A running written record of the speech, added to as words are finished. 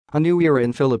A new era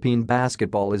in Philippine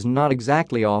basketball is not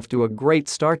exactly off to a great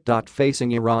start.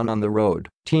 Facing Iran on the road,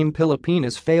 Team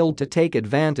Pilipinas failed to take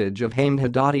advantage of Hamed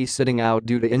Haddadi sitting out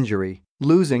due to injury,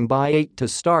 losing by 8 to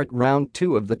start round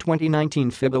 2 of the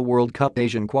 2019 FIBA World Cup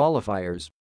Asian Qualifiers.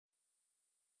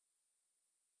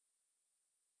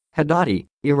 Haddadi,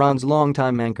 Iran's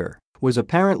longtime anchor, was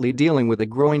apparently dealing with a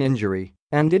groin injury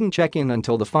and didn't check in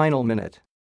until the final minute.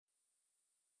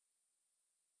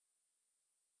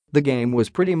 The game was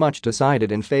pretty much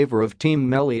decided in favor of Team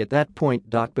Melli at that point.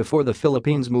 Before the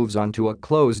Philippines moves on to a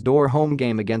closed-door home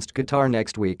game against Qatar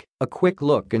next week, a quick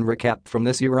look and recap from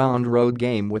this Iran road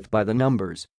game with by the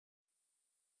numbers.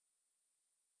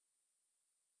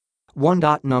 1.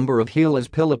 Number of Gilas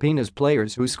Pilipinas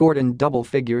players who scored in double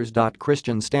figures.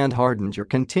 Christian Standhardinger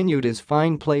continued his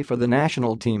fine play for the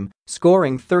national team,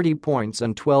 scoring 30 points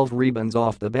and 12 rebounds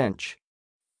off the bench.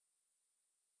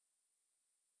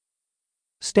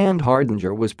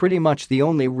 Standhardinger was pretty much the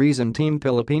only reason Team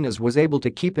Pilipinas was able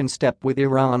to keep in step with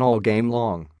Iran all game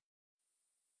long.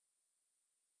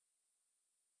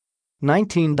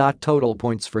 19. Total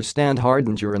points for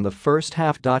Standhardinger in the first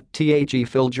half.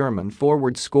 Phil German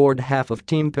forward scored half of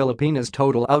Team Pilipinas'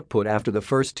 total output after the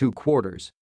first 2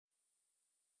 quarters.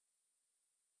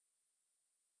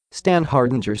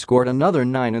 Standhardinger scored another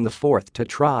 9 in the fourth to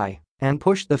try and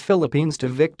push the Philippines to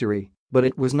victory, but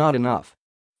it was not enough.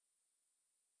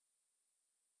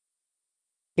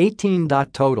 18.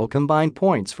 Total combined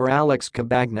points for Alex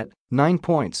Cabagnet, 9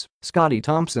 points, Scotty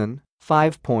Thompson,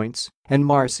 5 points, and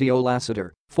Marcio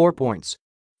Lassiter, 4 points.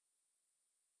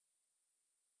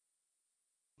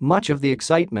 Much of the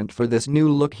excitement for this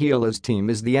new-look Gilas team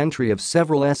is the entry of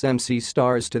several SMC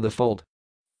stars to the fold.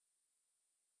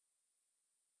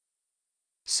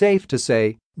 Safe to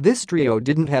say, this trio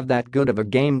didn't have that good of a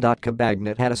game.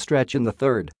 Cabagnet had a stretch in the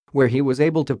third where he was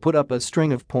able to put up a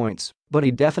string of points, but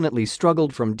he definitely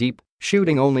struggled from deep,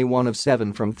 shooting only 1 of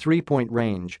 7 from three-point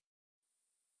range.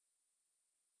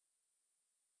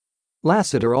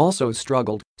 Lassiter also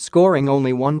struggled, scoring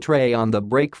only 1 try on the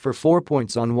break for 4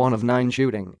 points on 1 of 9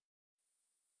 shooting.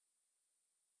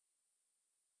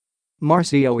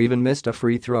 Marcio even missed a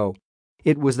free throw.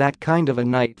 It was that kind of a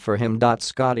night for him.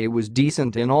 Scotty was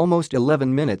decent in almost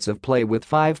 11 minutes of play with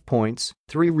 5 points,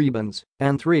 3 rebounds,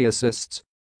 and 3 assists.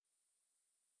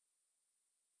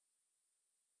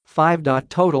 5.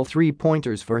 Total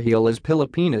 3-pointers for Gilas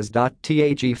Pilipinas.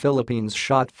 Philippines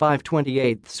shot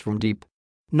 5/28 from deep.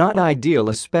 Not ideal,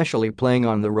 especially playing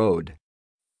on the road.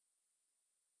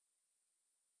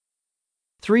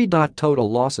 3.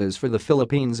 Total losses for the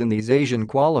Philippines in these Asian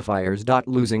qualifiers.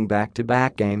 Losing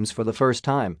back-to-back games for the first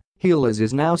time, Gilas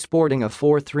is now sporting a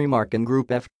 4-3 mark in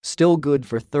Group F, still good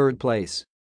for third place.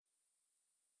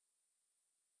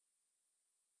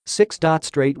 6.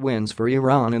 Straight wins for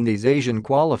Iran in these Asian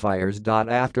qualifiers.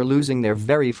 After losing their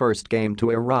very first game to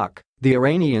Iraq, the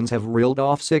Iranians have reeled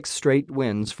off 6 straight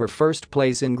wins for first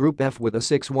place in Group F with a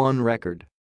 6-1 record.